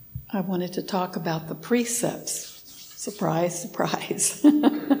I wanted to talk about the precepts. Surprise, surprise.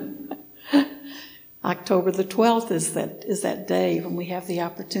 October the 12th is that day when we have the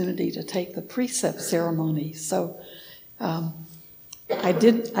opportunity to take the precept ceremony. So I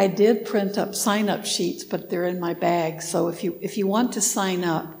did print up sign-up sheets, but they're in my bag. So if you want to sign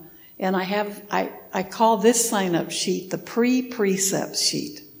up, and I call this sign-up sheet the pre-precept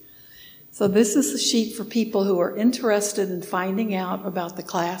sheet. So this is a sheet for people who are interested in finding out about the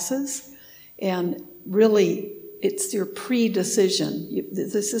classes, and really it's your pre-decision.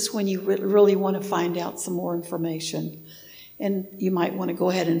 This is when you really want to find out some more information, and you might want to go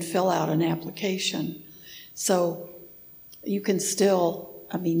ahead and fill out an application. So you can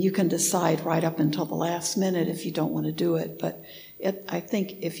you can decide right up until the last minute if you don't want to do it, but I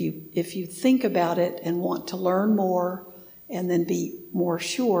think if you think about it and want to learn more and then be more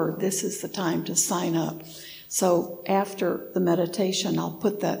sure, this is the time to sign up. So after the meditation, I'll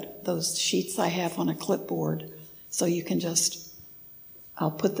put those sheets I have on a clipboard, so you can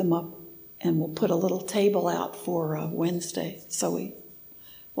I'll put them up, and we'll put a little table out for Wednesday,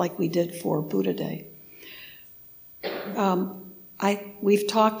 like we did for Buddha Day. We've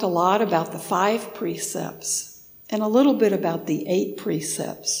talked a lot about the 5 precepts and a little bit about the 8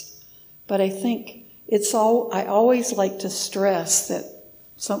 precepts, but I think I always like to stress that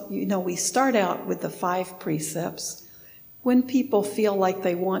we start out with the 5 precepts. When people feel like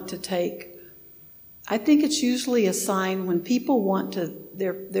they want to take, I think it's usually a sign when people want to,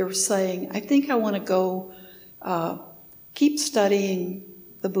 they're saying, I think I want to go keep studying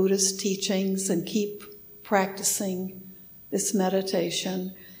the Buddhist teachings and keep practicing this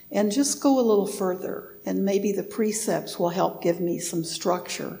meditation and just go a little further. And maybe the precepts will help give me some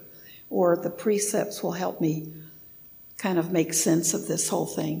structure, or the precepts will help me kind of make sense of this whole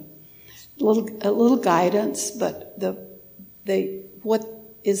thing. A little guidance, but what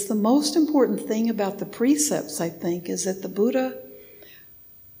is the most important thing about the precepts, I think, is that the Buddha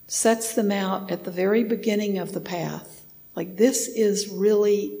sets them out at the very beginning of the path. Like, this is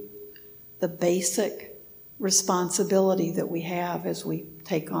really the basic responsibility that we have as we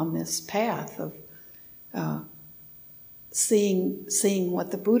take on this path of seeing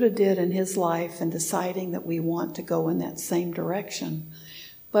what the Buddha did in his life and deciding that we want to go in that same direction.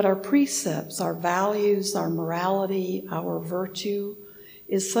 But our precepts, our values, our morality, our virtue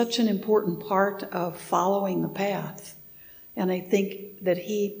is such an important part of following the path. And I think that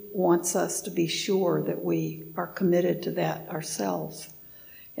he wants us to be sure that we are committed to that ourselves.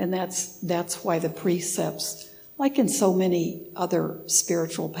 And that's why the precepts, like in so many other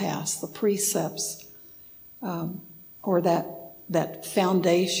spiritual paths, the precepts, or that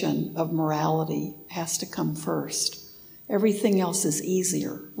foundation of morality has to come first. Everything else is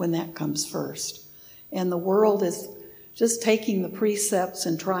easier when that comes first. And the world is just taking the precepts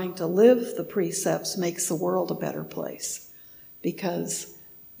and trying to live the precepts makes the world a better place, because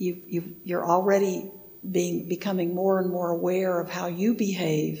you're already becoming more and more aware of how you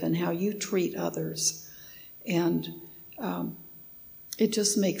behave and how you treat others. And it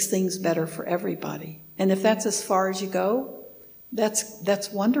just makes things better for everybody. And if that's as far as you go,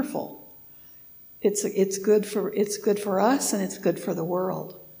 that's wonderful. It's good for us, and it's good for the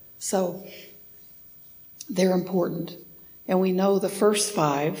world. So they're important. And we know the first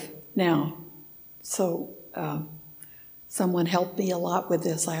 5 now. So someone helped me a lot with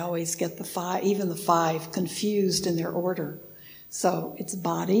this. I always get the 5 confused in their order. So it's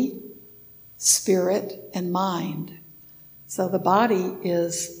body, spirit, and mind. So the body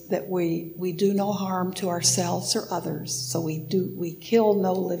is that we do no harm to ourselves or others. So we kill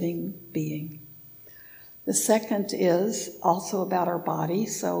no living being. The second is also about our body.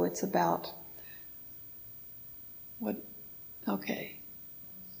 So it's about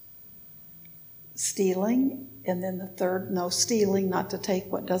stealing. And then the third, no stealing, not to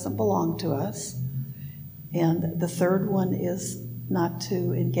take what doesn't belong to us. And the third one is not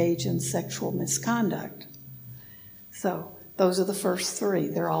to engage in sexual misconduct. So those are the first 3.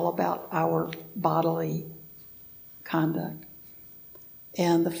 They're all about our bodily conduct.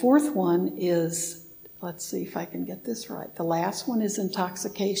 And the fourth one is, let's see if I can get this right. The last one is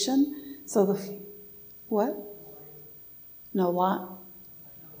intoxication. So what? No,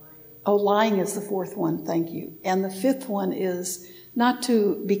 lying is the fourth one, thank you. And the 5th one is not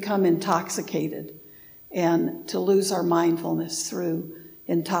to become intoxicated and to lose our mindfulness through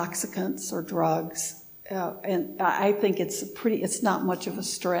intoxicants or drugs. And I think it's not much of a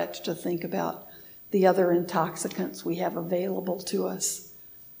stretch to think about the other intoxicants we have available to us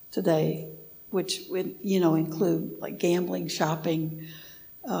today, which would, include like gambling, shopping,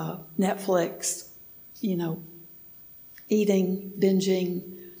 Netflix, eating,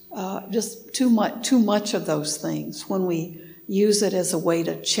 binging, just too much of those things when we use it as a way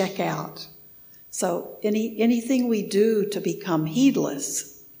to check out. So anything we do to become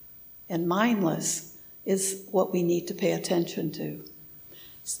heedless and mindless is what we need to pay attention to.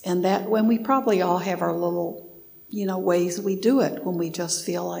 And that when we probably all have our little, ways we do it, when we just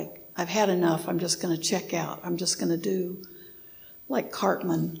feel like, I've had enough, I'm just going to check out. I'm just going to do like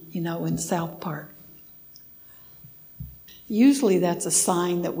Cartman, in South Park. Usually that's a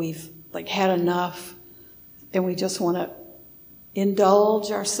sign that we've had enough and we just want to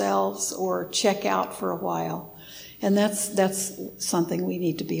indulge ourselves or check out for a while. And that's something we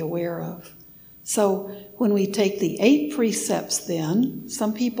need to be aware of. So when we take the 8 precepts then,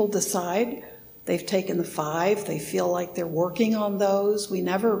 some people decide they've taken the 5, they feel like they're working on those.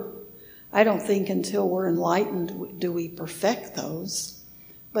 I don't think until we're enlightened do we perfect those.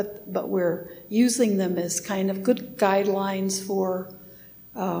 But we're using them as kind of good guidelines for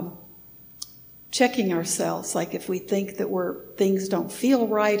checking ourselves. Like if we think that things don't feel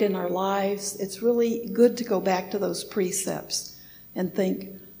right in our lives, it's really good to go back to those precepts and think,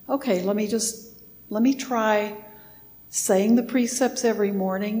 okay, let me try saying the precepts every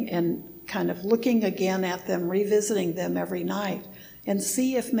morning and kind of looking again at them, revisiting them every night, and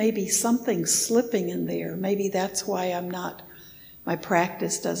see if maybe something's slipping in there. Maybe that's why my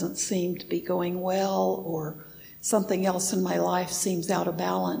practice doesn't seem to be going well, or something else in my life seems out of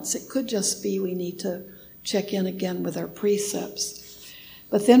balance. It could just be we need to check in again with our precepts.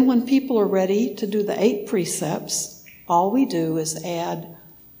 But then when people are ready to do the 8 precepts, all we do is add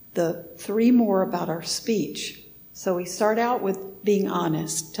the 3 more about our speech. So we start out with being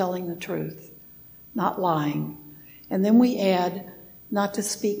honest, telling the truth, not lying. And then we add not to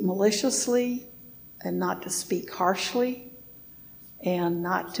speak maliciously and not to speak harshly and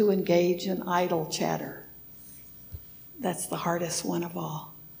not to engage in idle chatter. That's the hardest one of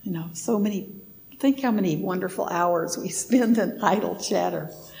all. Think how many wonderful hours we spend in idle chatter.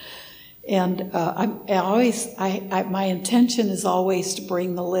 And my intention is always to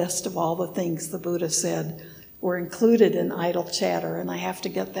bring the list of all the things the Buddha said were included in idle chatter, and I have to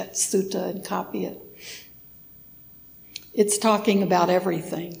get that sutta and copy it. It's talking about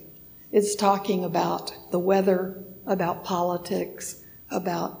everything. It's talking about the weather, about politics,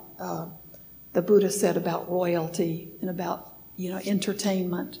 about the Buddha said about royalty and about,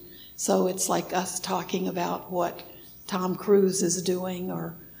 entertainment. So it's like us talking about what Tom Cruise is doing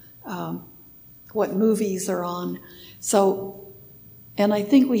or what movies are on. So, and I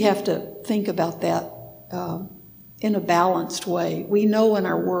think we have to think about that in a balanced way. We know in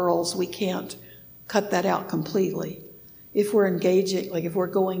our worlds we can't cut that out completely. If we're engaging, like if we're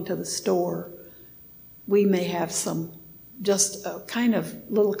going to the store, we may have some just kind of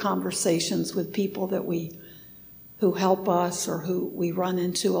little conversations with people who help us or who we run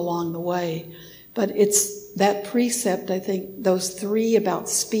into along the way. But it's that precept, I think, those 3 about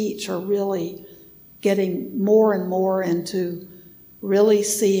speech are really getting more and more into really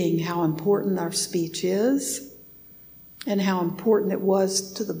seeing how important our speech is and how important it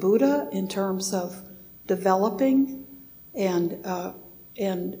was to the Buddha in terms of developing and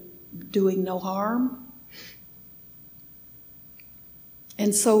doing no harm.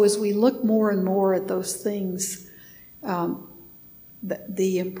 And so as we look more and more at those things,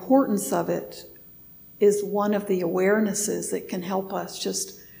 the importance of it is one of the awarenesses that can help us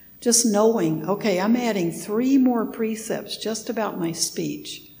just knowing, okay, I'm adding 3 more precepts just about my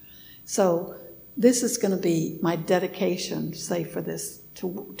speech. So this is going to be my dedication, say, for this,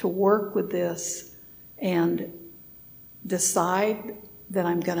 to work with this and decide that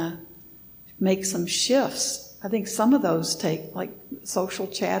I'm going to make some shifts. I think some of those take, like social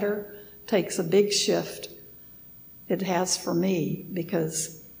chatter, takes a big shift. It has for me,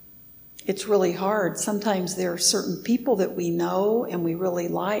 because it's really hard. Sometimes there are certain people that we know and we really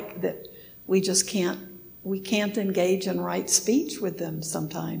like that we just can't engage in right speech with them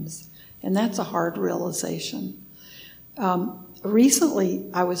sometimes. And that's a hard realization. Recently,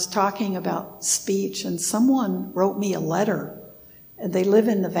 I was talking about speech and someone wrote me a letter. And they live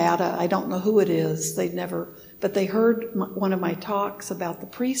in Nevada. I don't know who it is. But they heard one of my talks about the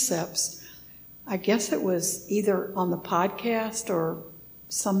precepts. I guess it was either on the podcast or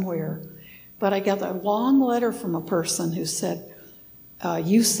somewhere. But I got a long letter from a person who said,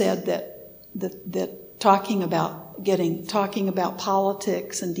 you said that talking about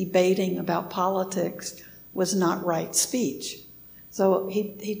politics and debating about politics was not right speech. So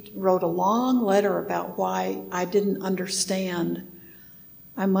he wrote a long letter about why I didn't understand.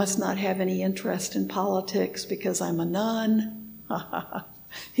 I must not have any interest in politics because I'm a nun.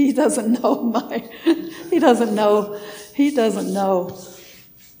 He doesn't know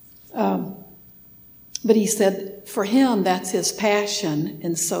But he said for him, that's his passion.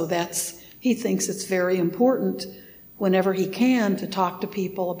 And so he thinks it's very important whenever he can to talk to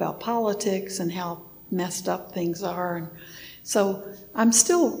people about politics and how messed up things are. And so I'm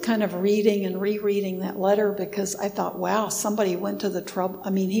still kind of reading and rereading that letter because I thought, wow, somebody went to the trouble. I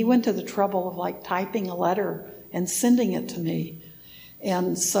mean, he went to the trouble of like typing a letter and sending it to me.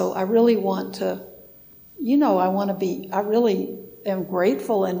 And so I really want to, I really am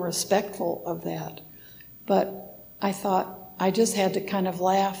grateful and respectful of that. But I thought I just had to kind of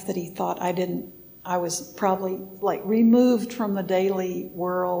laugh that he thought I was probably like removed from the daily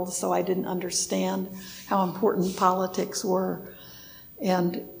world, so I didn't understand how important politics were.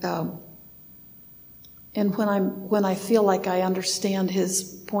 And when I feel like I understand his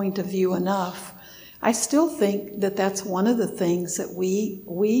point of view enough, I still think that that's one of the things that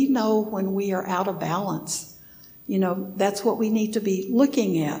we know when we are out of balance. That's what we need to be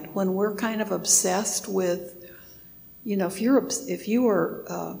looking at when we're kind of obsessed with, if you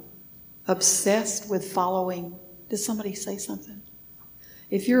are obsessed with following, did somebody say something?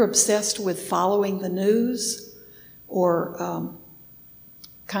 If you're obsessed with following the news or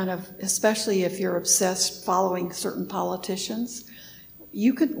especially if you're obsessed following certain politicians,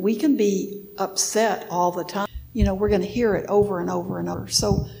 we can be upset all the time. We're going to hear it over and over and over.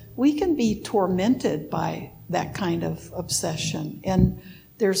 So we can be tormented by that kind of obsession, and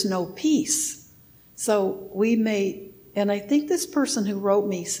there's no peace. So and I think this person who wrote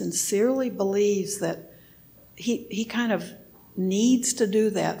me sincerely believes that he kind of needs to do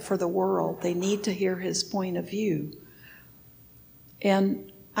that for the world. They need to hear his point of view. And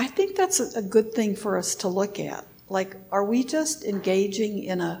I think that's a good thing for us to look at. Like, are we just engaging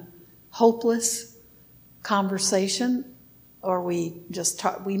in a hopeless conversation? Or we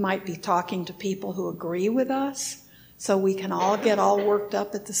might be talking to people who agree with us, so we can all get all worked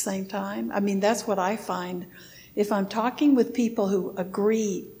up at the same time. I mean, that's what I find. If I'm talking with people who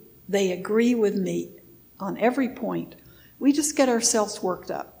they agree with me on every point, we just get ourselves worked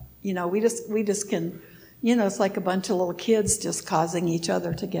up. We just can, it's like a bunch of little kids just causing each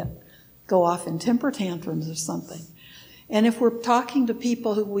other to go off in temper tantrums or something. And if we're talking to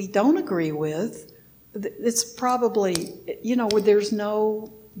people who we don't agree with, it's probably,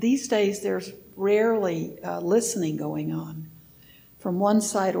 these days there's rarely listening going on from one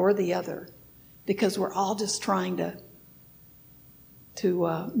side or the other, because we're all just trying to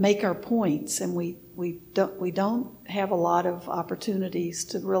make our points, and we don't have a lot of opportunities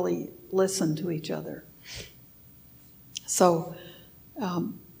to really listen to each other. So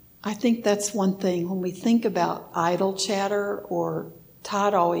I think that's one thing when we think about idle chatter, or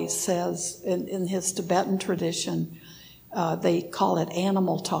Todd always says in his Tibetan tradition, they call it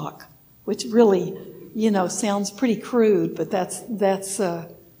animal talk, which really, sounds pretty crude, but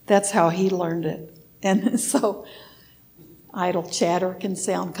that's how he learned it. And so idle chatter can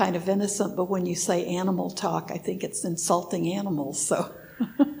sound kind of innocent, but when you say animal talk, I think it's insulting animals. So,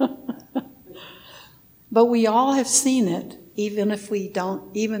 but we all have seen it, even if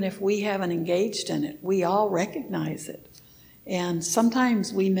we haven't engaged in it, we all recognize it. And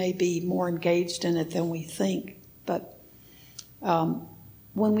sometimes we may be more engaged in it than we think. But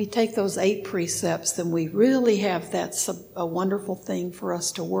when we take those 8 precepts, then we really have that's a wonderful thing for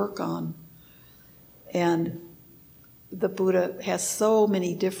us to work on. And the Buddha has so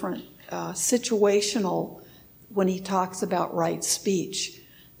many different situational, when he talks about right speech.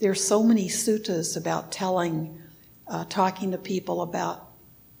 There's so many suttas about talking to people about,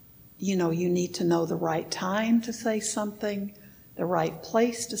 you need to know the right time to say something, the right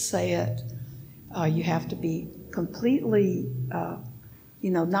place to say it. You have to be completely,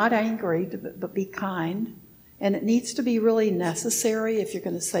 not angry, but be kind. And it needs to be really necessary if you're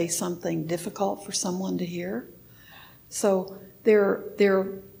going to say something difficult for someone to hear. So there,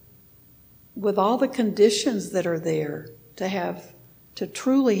 with all the conditions that are there to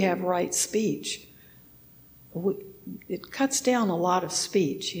truly have right speech, it cuts down a lot of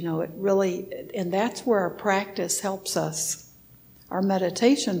speech, it really, and that's where our practice helps us. Our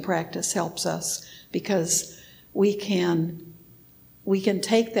meditation practice helps us, because we can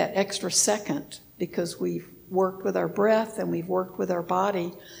take that extra second, because we've worked with our breath and we've worked with our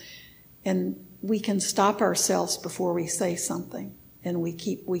body, and we can stop ourselves before we say something, and we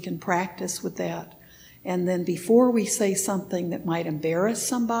can practice with that. And then before we say something that might embarrass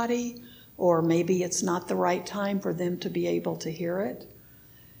somebody, or maybe it's not the right time for them to be able to hear it,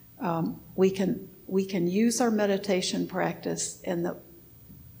 we can use our meditation practice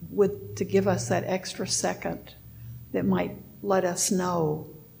to give us that extra second that might let us know.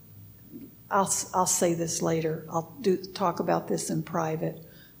 I'll say this later. I'll talk about this in private.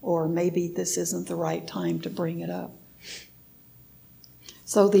 or maybe this isn't the right time to bring it up.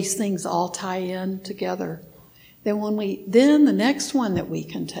 So these things all tie in together. Then the next one that we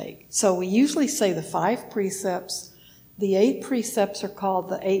can take. So we usually say the 5 precepts. The 8 precepts are called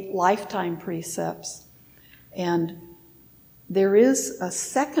the 8 lifetime precepts. And there is a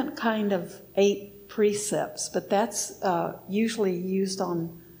second kind of 8 precepts, but that's usually used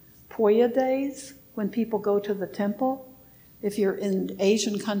on Poya days when people go to the temple. If you're in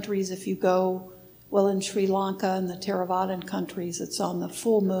Asian countries, if you go, well, in Sri Lanka and the Theravadan countries, it's on the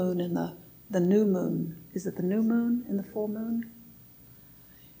full moon and the new moon. Is it the new moon and the full moon?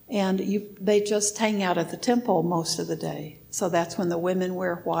 And they just hang out at the temple most of the day. So that's when the women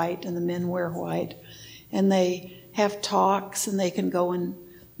wear white and the men wear white. And they have talks, and they can go and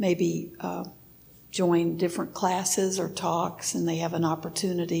maybe join different classes or talks, and they have an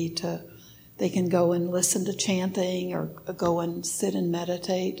opportunity they can go and listen to chanting or go and sit and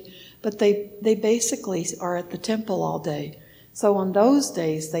meditate. But they basically are at the temple all day. So on those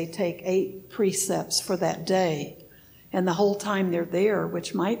days, they take 8 precepts for that day. And the whole time they're there,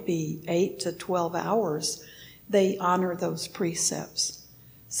 which might be 8 to 12 hours, they honor those precepts.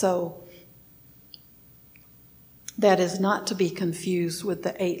 So that is not to be confused with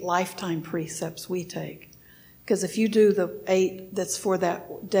the 8 lifetime precepts we take. Because if you do the 8 that's for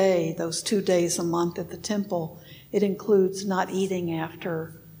that day, those 2 days a month at the temple, it includes not eating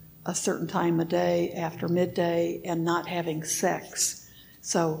after a certain time of day, after midday, and not having sex.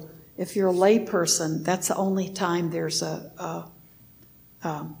 So if you're a lay person, that's the only time there's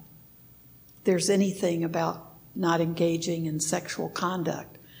there's anything about not engaging in sexual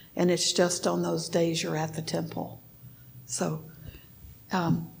conduct. And it's just on those days you're at the temple. So,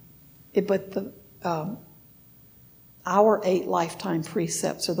 our 8 lifetime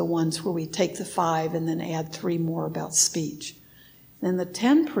precepts are the ones where we take the 5 and then add 3 more about speech. And the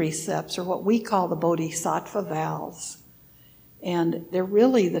 10 precepts are what we call the Bodhisattva vows. And they're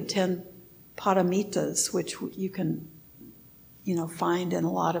really the 10 paramitas, which you can, find in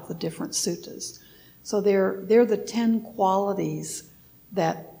a lot of the different suttas. So they're the 10 qualities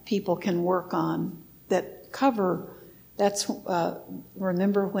that people can work on that cover.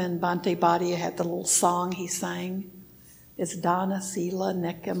 Remember when Bhante Bhatia had the little song he sang? It's Dana, Sila,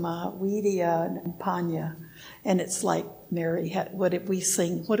 Nekama, Vidya, and Panya. And it's like, Mary, what do we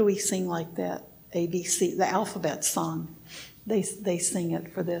sing like that? ABC, the alphabet song. They sing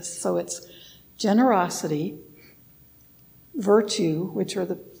it for this. So it's generosity, virtue, which are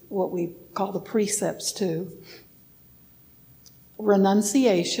what we call the precepts too,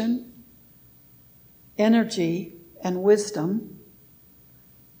 renunciation, energy and wisdom,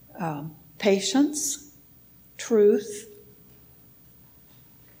 patience, truth,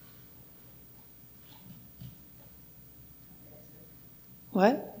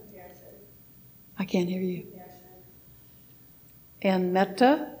 what? I can't hear you. And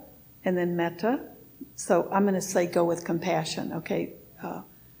metta, and then metta. So I'm going to say go with compassion, okay?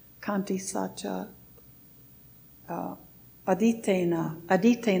 Kanti sacha. Aditena.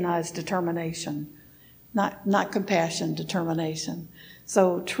 Aditena is determination. Not compassion, determination.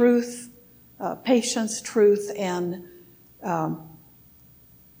 So truth, patience, truth, and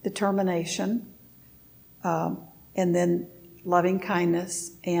determination. And then loving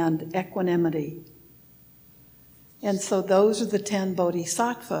kindness and equanimity. And so those are the 10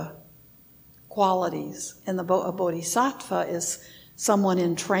 bodhisattva qualities. And a bodhisattva is someone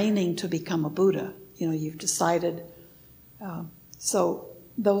in training to become a Buddha. You've decided. So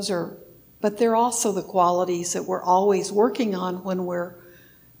those are, but they're also the qualities that we're always working on when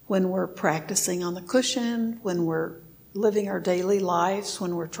we're practicing on the cushion, when we're living our daily lives,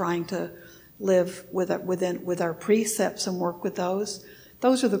 when we're trying to live with our precepts and work with those.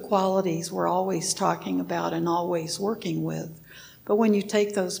 Those are the qualities we're always talking about and always working with. But when you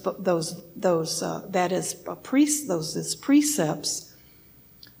take those precepts,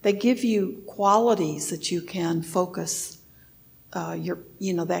 they give you qualities that you can focus.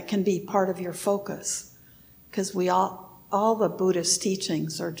 That can be part of your focus, because all the Buddhist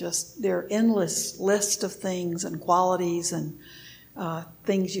teachings are they're endless list of things and qualities and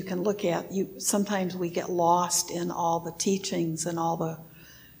things you can look at. Sometimes we get lost in all the teachings and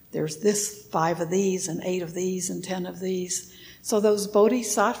there's 5 of these and 8 of these and 10 of these. So those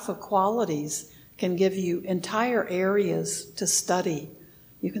bodhisattva qualities can give you entire areas to study.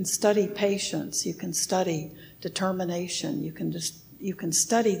 You can study patience. You can study determination. You can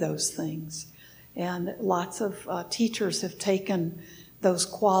study those things. And lots of teachers have taken those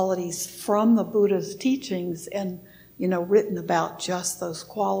qualities from the Buddha's teachings and written about just those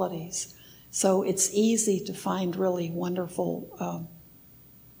qualities. So it's easy to find really wonderful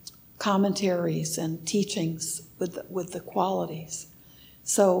commentaries and teachings with the qualities.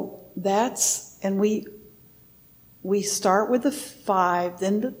 So that's, and we start with the 5,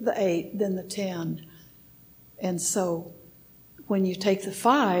 then the 8, then the 10. And so when you take the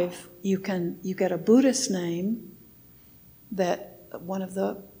 5, you get a Buddhist name that one of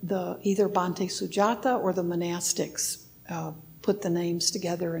the either Bhante Sujata or the monastics put the names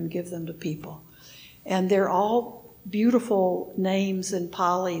together and give them to people. And they're all beautiful names in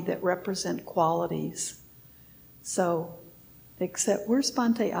Pali that represent qualities. So, except, where's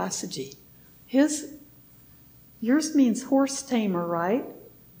Bhante Asaji? Yours means horse tamer, right?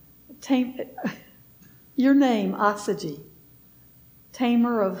 Your name, Asaji.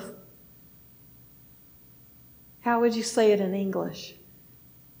 Tamer of, how would you say it in English?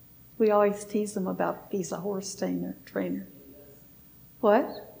 We always tease them about he's a horse trainer.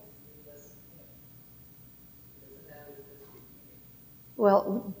 What?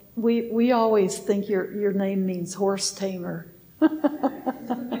 Well, we always think your name means horse tamer.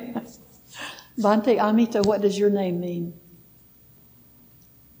 Bhante Amita, what does your name mean?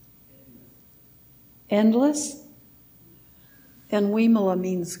 Endless? And Wimala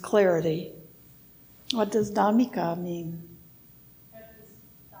means clarity. What does Dhammika mean?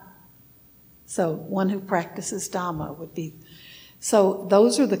 So one who practices Dhamma would be. So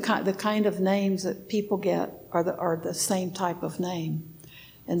those are the kind of names that people get are the same type of name.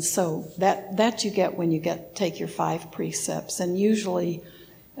 And so that you get when you take your 5 precepts. And usually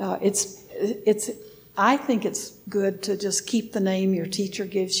I think it's good to just keep the name your teacher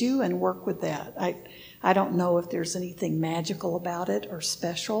gives you and work with that. I don't know if there's anything magical about it or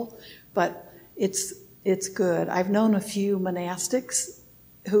special, but it's good. I've known a few monastics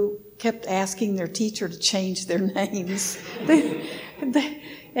who kept asking their teacher to change their names.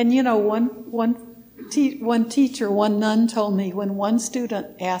 And you know, one teacher, one nun told me when one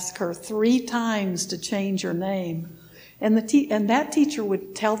student asked her 3 times to change her name, and that teacher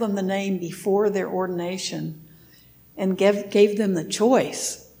would tell them the name before their ordination and gave them the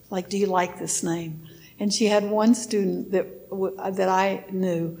choice, like, do you like this name? And she had one student that I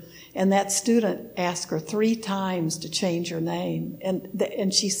knew, and that student asked her 3 times to change her name.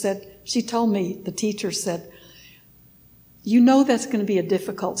 And she told me, the teacher said, you know that's going to be a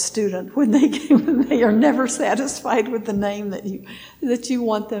difficult student when they are never satisfied with the name that you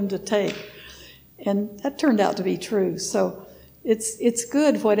want them to take. And that turned out to be true. So it's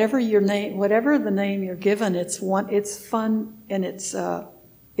good, whatever the name you're given, it's fun, and it's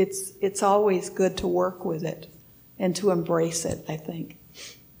always good to work with it and to embrace it, I think.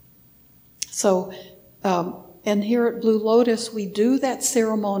 So, and here at Blue Lotus, we do that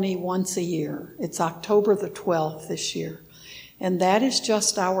ceremony once a year. It's October the 12th this year. And that is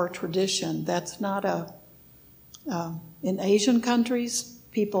just our tradition. That's not in Asian countries,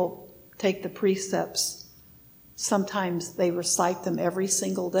 people take the precepts. Sometimes they recite them every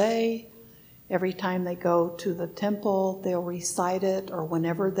single day. Every time they go to the temple, they'll recite it, or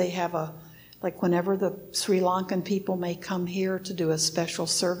whenever they have whenever the Sri Lankan people may come here to do a special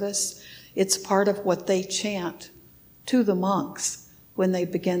service, it's part of what they chant to the monks when they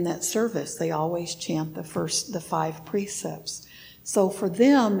begin that service. They always chant the 5 precepts. So for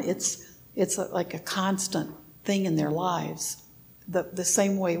them, it's like a constant thing in their lives. The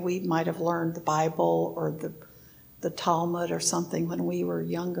same way we might have learned the Bible or the Talmud or something when we were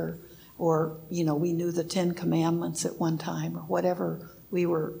younger, or we knew the 10 Commandments at one time, or whatever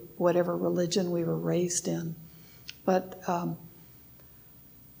religion we were raised in. But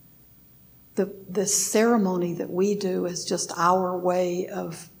the ceremony that we do is just our way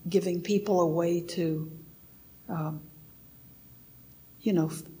of giving people a way to,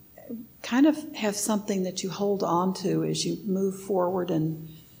 kind of have something that you hold on to as you move forward in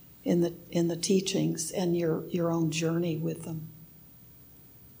the teachings and your own journey with them.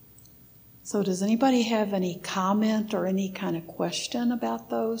 So does anybody have any comment or any kind of question about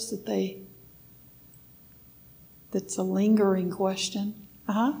those that's a lingering question?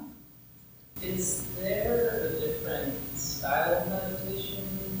 Uh-huh. Is there a different style of meditation,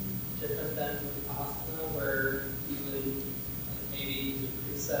 different than Vipassana, where you would maybe use a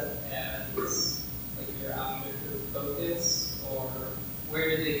precept as your object of focus, or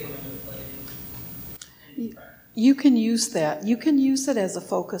where do they come into play? You can use that. You can use it as a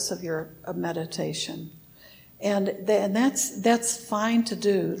focus of your meditation, and that's fine to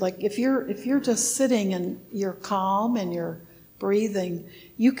do. Like if you're just sitting and you're calm and you're breathing,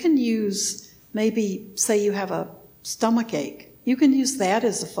 you can use, maybe say you have a stomach ache, you can use that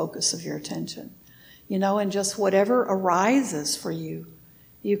as the focus of your attention, and just whatever arises for you,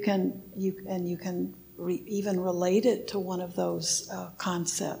 you can even relate it to one of those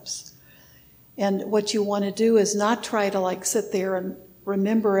concepts. And what you want to do is not try to like sit there and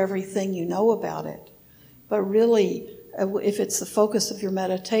remember everything you know about it, but really, if it's the focus of your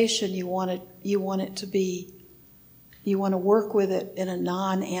meditation, you want it to be, you want to work with it in a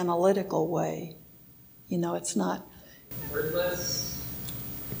non-analytical way. It's not wordless.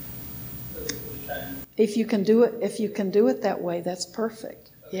 If you can do it that way, that's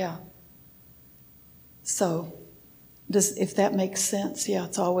perfect. Yeah. So, if that makes sense, yeah,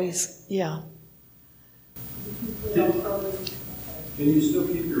 it's always, yeah. Can you still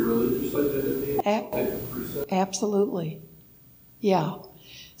keep your religious identity? Absolutely. Yeah.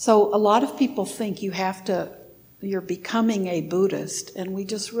 So a lot of people think you're becoming a Buddhist, and we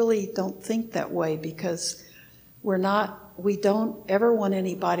just really don't think that way, because we don't ever want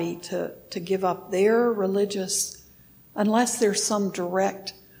anybody to give up their religious, unless there's some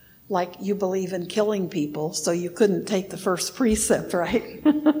direct, like you believe in killing people, so you couldn't take the first precept, right?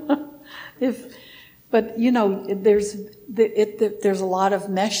 But there's a lot of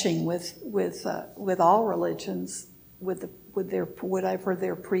meshing with all religions, with their whatever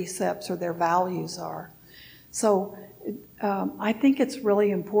their precepts or their values are. So I think it's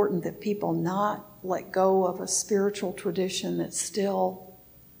really important that people not let go of a spiritual tradition that still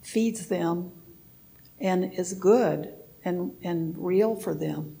feeds them and is good and real for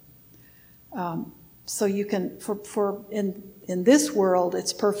them. So you can, in this world,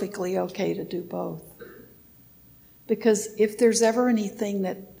 it's perfectly okay to do both. Because if there's ever anything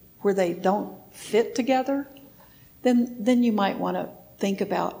where they don't fit together, then you might want to think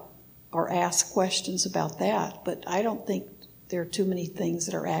about or ask questions about that. But I don't think there are too many things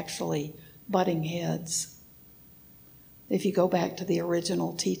that are actually butting heads, if you go back to the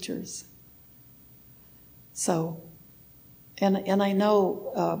original teachers. So, and I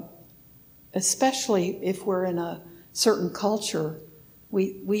know, especially if we're in a certain culture,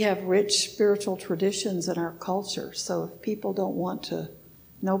 we have rich spiritual traditions in our culture. So if people don't want to,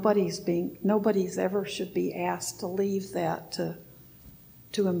 nobody's ever should be asked to leave that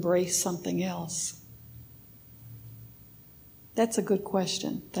to embrace something else. That's a good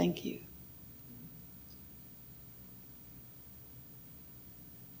question. Thank you.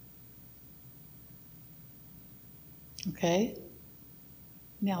 Okay.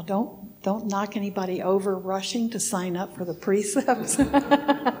 Now, don't knock anybody over rushing to sign up for the precepts.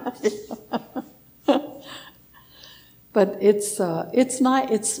 But it's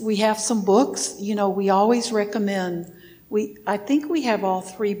not. We have some books. We always recommend. I think we have all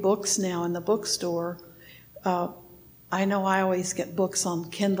 3 books now in the bookstore. I know I always get books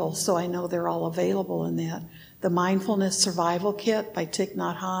on Kindle, so I know they're all available in that. The Mindfulness Survival Kit by Thich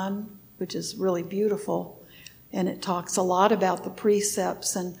Nhat Hanh, which is really beautiful. And it talks a lot about the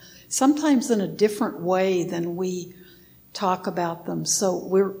precepts, and sometimes in a different way than we talk about them. So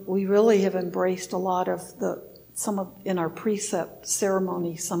we really have embraced a lot of in our precept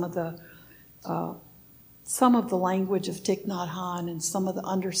ceremony, some of the language of Thich Nhat Hanh and some of the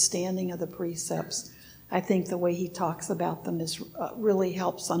understanding of the precepts. I think the way he talks about them really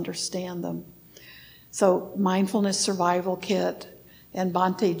helps understand them. So Mindfulness Survival Kit, and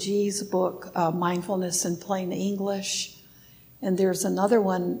Bhante G's book, Mindfulness in Plain English. And there's another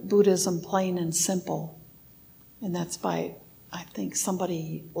one, Buddhism Plain and Simple. And that's by, I think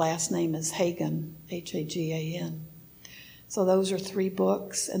somebody, last name is Hagan, Hagan. So those are 3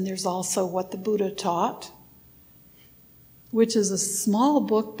 books. And there's also What the Buddha Taught, which is a small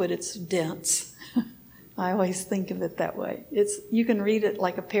book, but it's dense. I always think of it that way. You can read it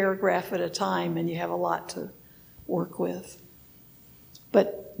like a paragraph at a time, and you have a lot to work with.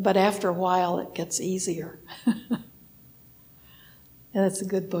 But after a while, it gets easier. And it's a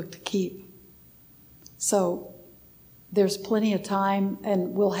good book to keep. So there's plenty of time,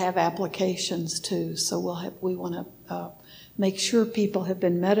 and we'll have applications too. So we want to make sure people have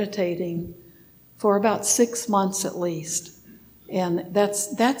been meditating for about 6 months at least. And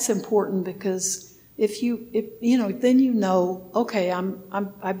that's important, because then okay,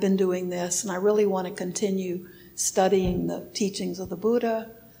 I've been doing this, and I really want to continue studying the teachings of the Buddha,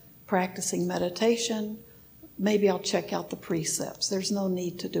 practicing meditation. Maybe I'll check out the precepts. There's no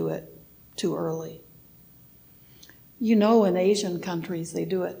need to do it too early. In Asian countries, they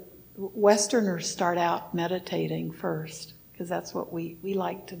do it. Westerners start out meditating first, because that's what we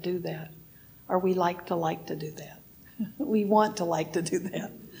like to do that. Or we like to do that. We want to like to do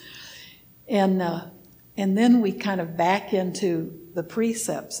that. And then we kind of back into the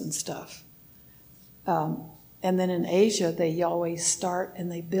precepts and stuff. And then in Asia, they always start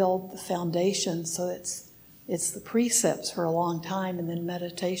and they build the foundation, so it's the precepts for a long time, and then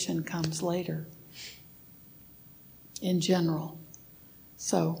meditation comes later. in general.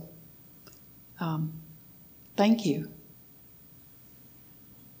 So, thank you.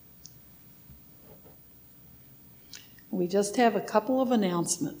 We just have a couple of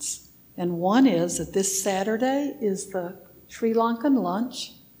announcements. And one is that this Saturday is the Sri Lankan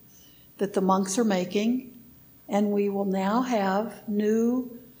lunch that the monks are making. And we will now have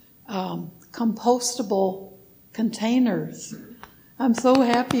new compostable containers. I'm so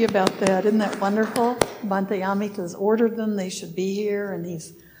happy about that. Isn't that wonderful? Bhante Amita's ordered them. They should be here. And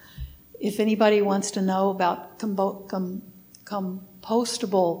if anybody wants to know about compostable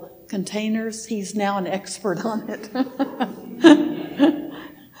containers, he's now an expert on it.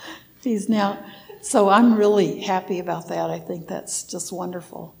 So I'm really happy about that. I think that's just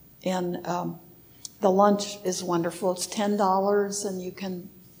wonderful. And the lunch is wonderful. It's $10, and you can.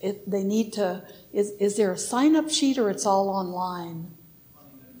 They need to. Is there a sign-up sheet, or it's all online?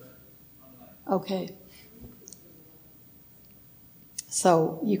 Okay.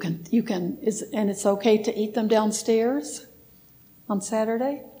 So you can. And it's okay to eat them downstairs on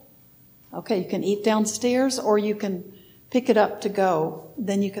Saturday. Okay, you can eat downstairs, or you can pick it up to go.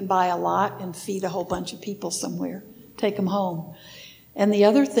 Then you can buy a lot and feed a whole bunch of people somewhere. Take them home. And the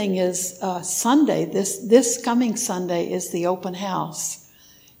other thing is Sunday, this coming Sunday is the open house.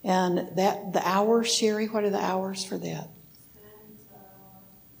 And the hours, Sherry, what are the hours for that?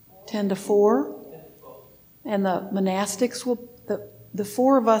 10 to 4. And the monastics the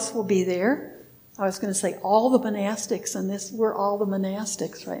four of us will be there. I was going to say all the monastics, and we're all the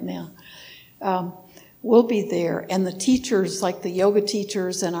monastics right now. We'll be there. And the teachers, like the yoga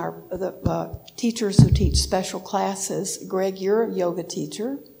teachers and the teachers who teach special classes. Greg, you're a yoga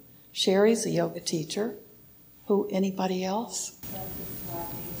teacher. Sherry's a yoga teacher. Anybody else?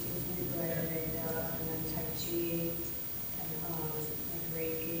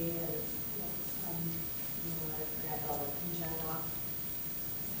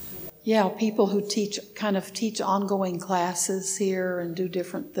 Yeah, people who teach ongoing classes here and do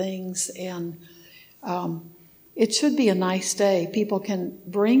different things. And it should be a nice day. People can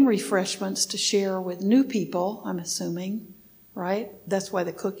bring refreshments to share with new people, I'm assuming, right? That's why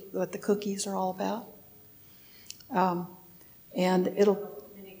what the cookies are all about. And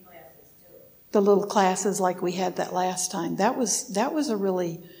the little classes like we had that last time. That was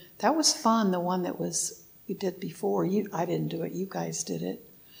fun. The one that we did before. I didn't do it. You guys did it.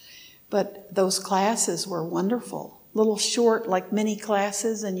 But those classes were wonderful. Little short, like mini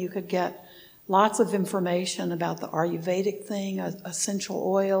classes, and you could get lots of information about the Ayurvedic thing, essential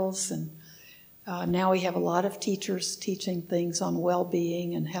oils, and now we have a lot of teachers teaching things on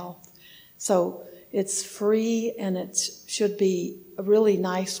well-being and health. So it's free, and it should be a really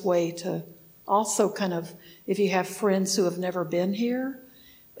nice way to also if you have friends who have never been here,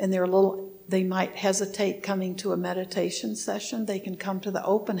 and they might hesitate coming to a meditation session, they can come to the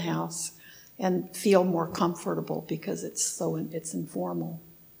open house and feel more comfortable because it's informal.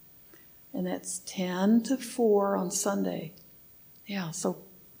 And that's 10 to 4 on Sunday. Yeah, so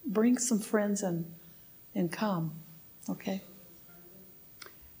bring some friends and come, okay?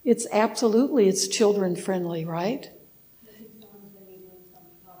 It's children friendly, right?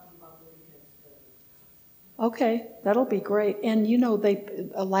 Okay, that'll be great. And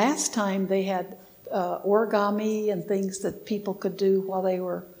last time they had origami and things that people could do while they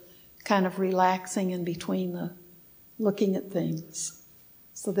were kind of relaxing in between looking at things.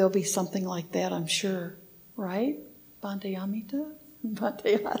 So there'll be something like that, I'm sure. Right? Bhante Amita?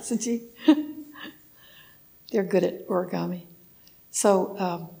 Bhante Asaji? They're good at origami.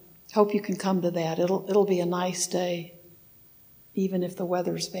 So hope you can come to that. It'll be a nice day, even if the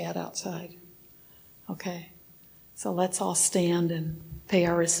weather's bad outside. Okay, so let's all stand and pay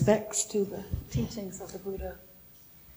our respects to the teachings of the Buddha.